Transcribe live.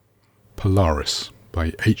Polaris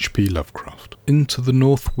by H.P. Lovecraft. Into the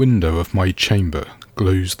north window of my chamber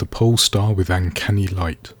glows the pole star with uncanny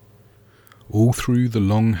light. All through the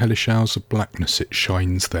long hellish hours of blackness it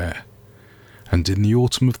shines there. And in the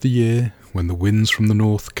autumn of the year, when the winds from the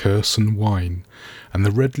north curse and whine, and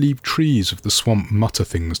the red-leaved trees of the swamp mutter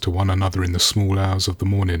things to one another in the small hours of the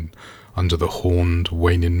morning under the horned,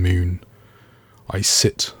 waning moon, I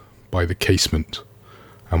sit by the casement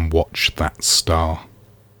and watch that star.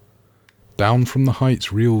 Down from the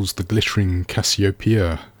heights reels the glittering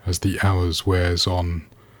Cassiopeia as the hours wears on,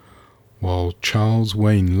 while Charles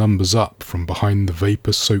Wain lumbers up from behind the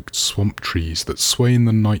vapour-soaked swamp trees that sway in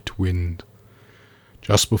the night wind.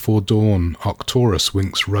 Just before dawn, Arcturus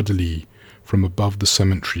winks ruddily from above the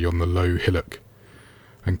cemetery on the low hillock,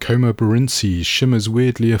 and Coma Berenices shimmers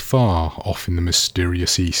weirdly afar off in the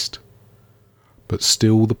mysterious east. But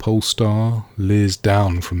still the pole star leers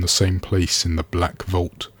down from the same place in the black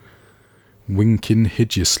vault, winking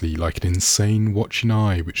hideously like an insane watching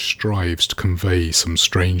eye which strives to convey some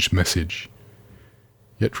strange message,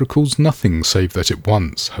 yet recalls nothing save that it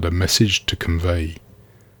once had a message to convey.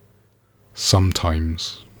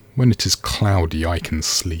 Sometimes, when it is cloudy, I can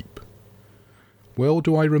sleep. Well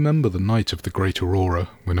do I remember the night of the great aurora,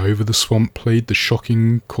 when over the swamp played the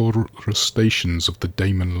shocking coruscations of the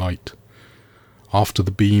daemon light. After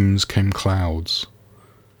the beams came clouds,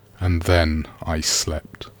 and then I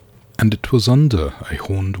slept. And it was under a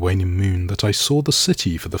horned waning moon that I saw the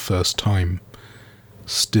city for the first time.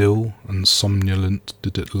 Still and somnolent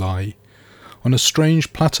did it lie, on a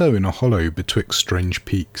strange plateau in a hollow betwixt strange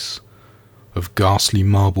peaks. Of ghastly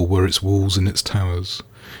marble were its walls and its towers,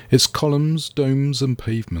 its columns, domes, and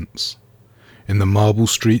pavements. In the marble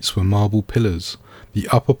streets were marble pillars, the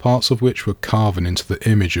upper parts of which were carven into the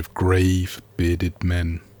image of grave, bearded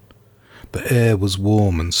men. The air was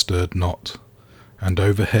warm and stirred not, and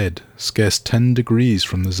overhead, scarce 10 degrees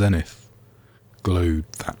from the zenith, glowed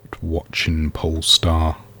that watching pole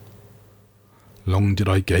star. Long did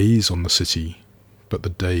I gaze on the city, but the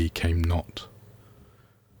day came not.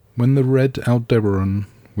 When the red Aldebaran,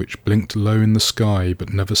 which blinked low in the sky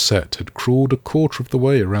but never set, had crawled a quarter of the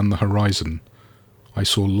way around the horizon, I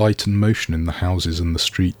saw light and motion in the houses and the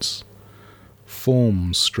streets.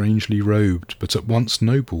 Forms strangely robed, but at once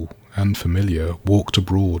noble and familiar, walked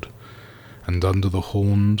abroad, and under the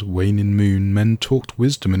horned, waning moon men talked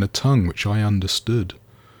wisdom in a tongue which I understood,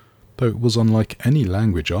 though it was unlike any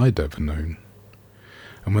language I'd ever known.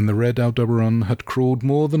 And when the red Aldebaran had crawled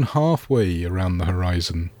more than halfway around the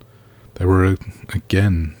horizon, there were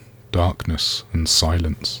again darkness and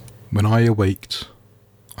silence. When I awaked,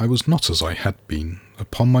 I was not as I had been.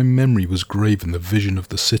 Upon my memory was graven the vision of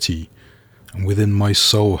the city, and within my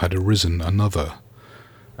soul had arisen another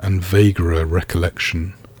and vaguer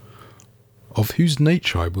recollection, of whose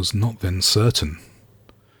nature I was not then certain.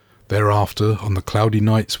 Thereafter, on the cloudy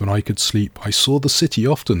nights when I could sleep, I saw the city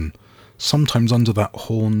often, sometimes under that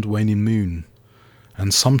horned waning moon,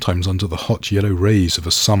 and sometimes under the hot yellow rays of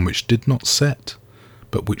a sun which did not set,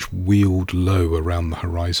 but which wheeled low around the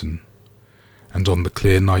horizon. And on the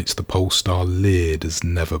clear nights the pole star leered as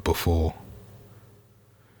never before.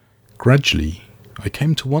 Gradually, I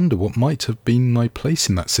came to wonder what might have been my place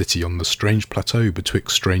in that city on the strange plateau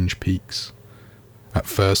betwixt strange peaks. At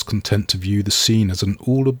first content to view the scene as an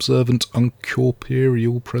all-observant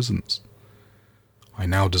uncorporeal presence, I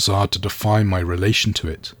now desired to define my relation to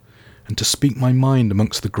it, and to speak my mind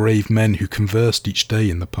amongst the grave men who conversed each day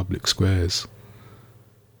in the public squares.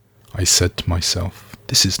 I said to myself,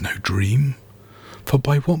 this is no dream, for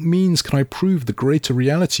by what means can I prove the greater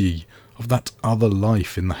reality of that other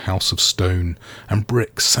life in the house of stone and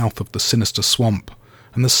brick south of the sinister swamp,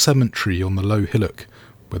 and the cemetery on the low hillock,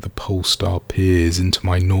 where the pole star peers into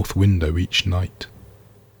my north window each night?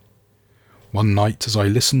 One night, as I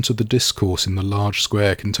listened to the discourse in the large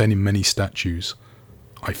square containing many statues,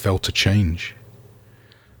 I felt a change,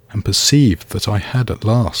 and perceived that I had at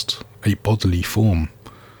last a bodily form,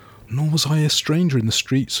 nor was I a stranger in the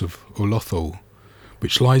streets of Olothol,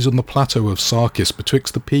 which lies on the plateau of Sarkis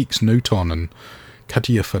betwixt the peaks Noton and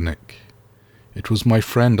Cadiaphonic. It was my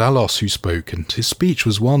friend Alos who spoke, and his speech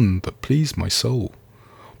was one that pleased my soul,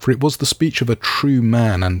 for it was the speech of a true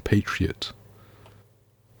man and patriot.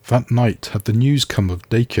 That night had the news come of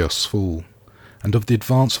Dakios' fall, and of the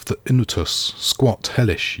advance of the Inutus, squat,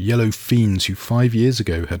 hellish, yellow fiends who 5 years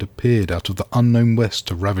ago had appeared out of the unknown west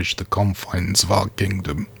to ravage the confines of our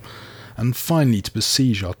kingdom, and finally to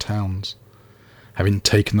besiege our towns. Having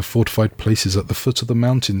taken the fortified places at the foot of the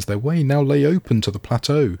mountains, their way now lay open to the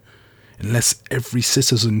plateau, unless every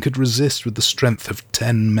citizen could resist with the strength of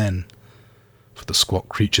 10 men. for the squat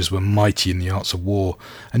creatures were mighty in the arts of war,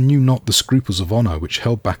 and knew not the scruples of honour which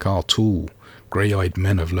held back our tall, grey-eyed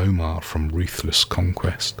men of Lomar from ruthless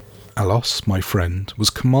conquest. Alos, my friend, was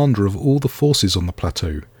commander of all the forces on the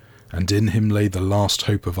plateau, and in him lay the last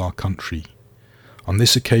hope of our country. On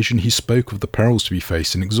this occasion he spoke of the perils to be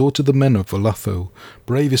faced, and exhorted the men of Volathil,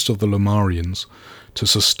 bravest of the Lomarians, to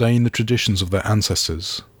sustain the traditions of their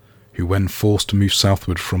ancestors, who, when forced to move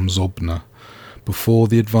southward from Zobna, before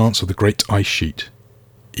the advance of the great ice sheet,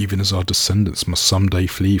 even as our descendants must some day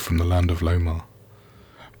flee from the land of Lomar,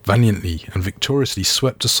 valiantly and victoriously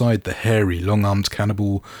swept aside the hairy, long-armed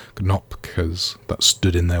cannibal Gnopkas that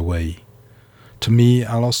stood in their way. To me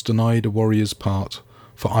Alos denied a warrior's part,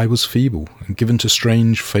 for I was feeble and given to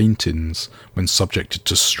strange faintings when subjected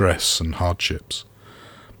to stress and hardships.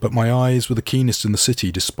 But my eyes were the keenest in the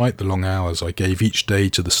city, despite the long hours I gave each day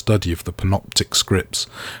to the study of the Panoptic scripts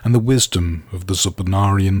and the wisdom of the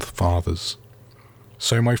Zobnarian fathers.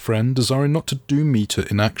 So my friend, desiring not to doom me to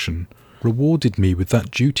inaction, rewarded me with that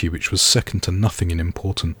duty which was second to nothing in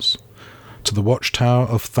importance. To the watchtower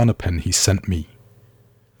of Thanapen he sent me,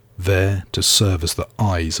 there to serve as the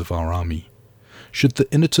eyes of our army. Should the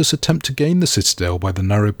Inutus attempt to gain the citadel by the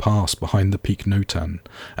narrow pass behind the peak Notan,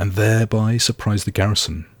 and thereby surprise the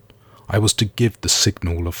garrison, I was to give the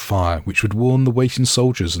signal of fire which would warn the waiting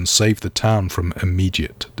soldiers and save the town from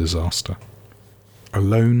immediate disaster.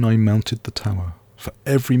 Alone I mounted the tower, for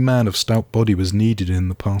every man of stout body was needed in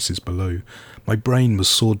the passes below. My brain was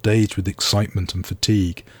sore dazed with excitement and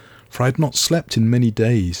fatigue, for I had not slept in many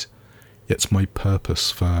days, yet my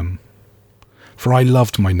purpose firm. For I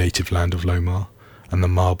loved my native land of Lomar, and the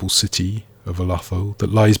marble city of Volathil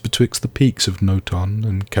that lies betwixt the peaks of Noton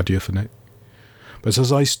and Cadiaphonic. But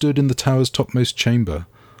as I stood in the tower's topmost chamber,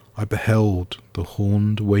 I beheld the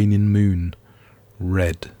horned waning moon,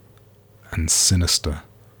 red and sinister,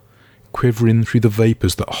 quivering through the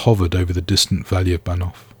vapours that hovered over the distant valley of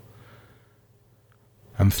Banoff.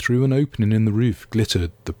 And through an opening in the roof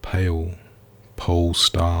glittered the pale pole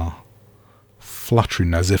star,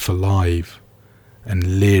 fluttering as if alive,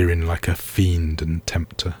 and leering like a fiend and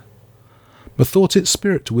tempter. Methought its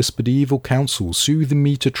spirit whispered evil counsel, soothing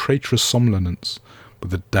me to traitorous somnolence,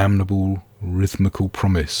 with a damnable rhythmical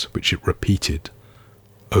promise which it repeated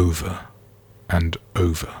over and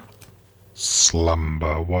over.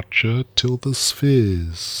 Slumber, watcher, till the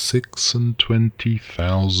spheres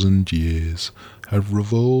 26,000 years have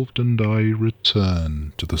revolved, and I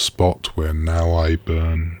return to the spot where now I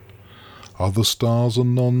burn. Other stars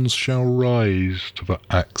anon shall rise to the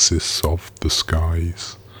axis of the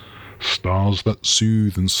skies, stars that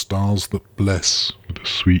soothe and stars that bless with a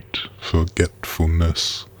sweet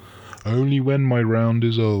forgetfulness. Only when my round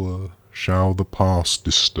is o'er shall the past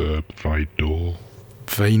disturb thy door.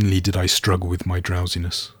 Vainly did I struggle with my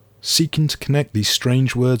drowsiness, seeking to connect these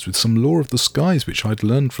strange words with some lore of the skies which I had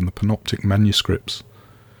learned from the Panoptic manuscripts.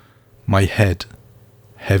 My head,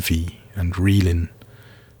 heavy and reeling,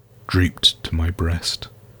 drooped to my breast,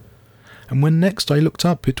 and when next I looked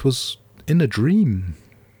up it was in a dream,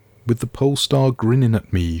 with the pole star grinning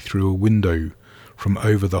at me through a window from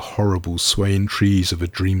over the horrible swaying trees of a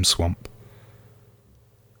dream swamp.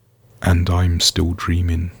 And I'm still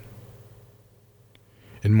dreaming.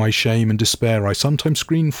 In my shame and despair I sometimes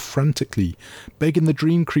screamed frantically, begging the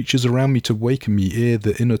dream creatures around me to waken me ere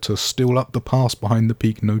the Inutus steal up the pass behind the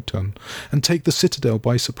peak Notan and take the citadel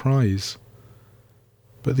by surprise.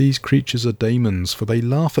 But these creatures are daemons, for they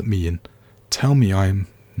laugh at me and tell me I am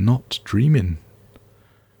not dreaming.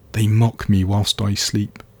 They mock me whilst I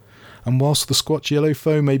sleep, and whilst the squat yellow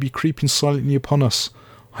foe may be creeping silently upon us,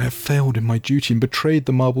 I have failed in my duty and betrayed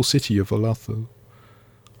the marble city of Volathil.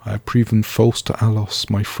 I have proven false to Alos,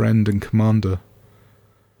 my friend and commander.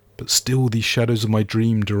 But still these shadows of my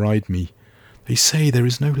dream deride me. They say there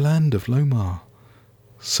is no land of Lomar,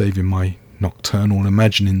 save in my nocturnal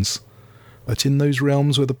imaginings, that in those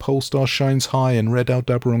realms where the pole star shines high and red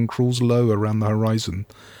Aldebaran crawls low around the horizon,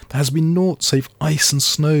 there has been naught save ice and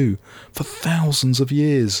snow for thousands of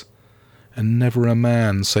years, and never a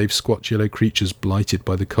man save squat yellow creatures blighted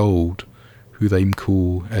by the cold, who they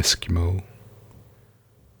call Eskimo.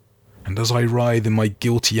 And as I writhe in my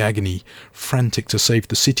guilty agony, frantic to save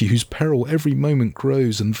the city whose peril every moment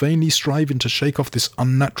grows, and vainly striving to shake off this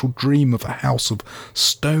unnatural dream of a house of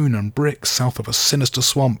stone and brick south of a sinister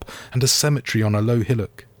swamp and a cemetery on a low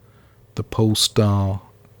hillock, the pole star,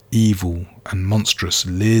 evil and monstrous,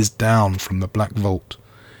 leers down from the black vault,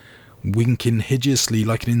 winking hideously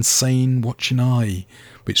like an insane watching eye,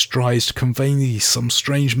 which strives to convey me some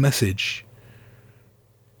strange message,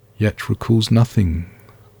 yet recalls nothing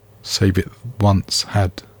save it once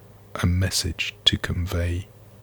had a message to convey.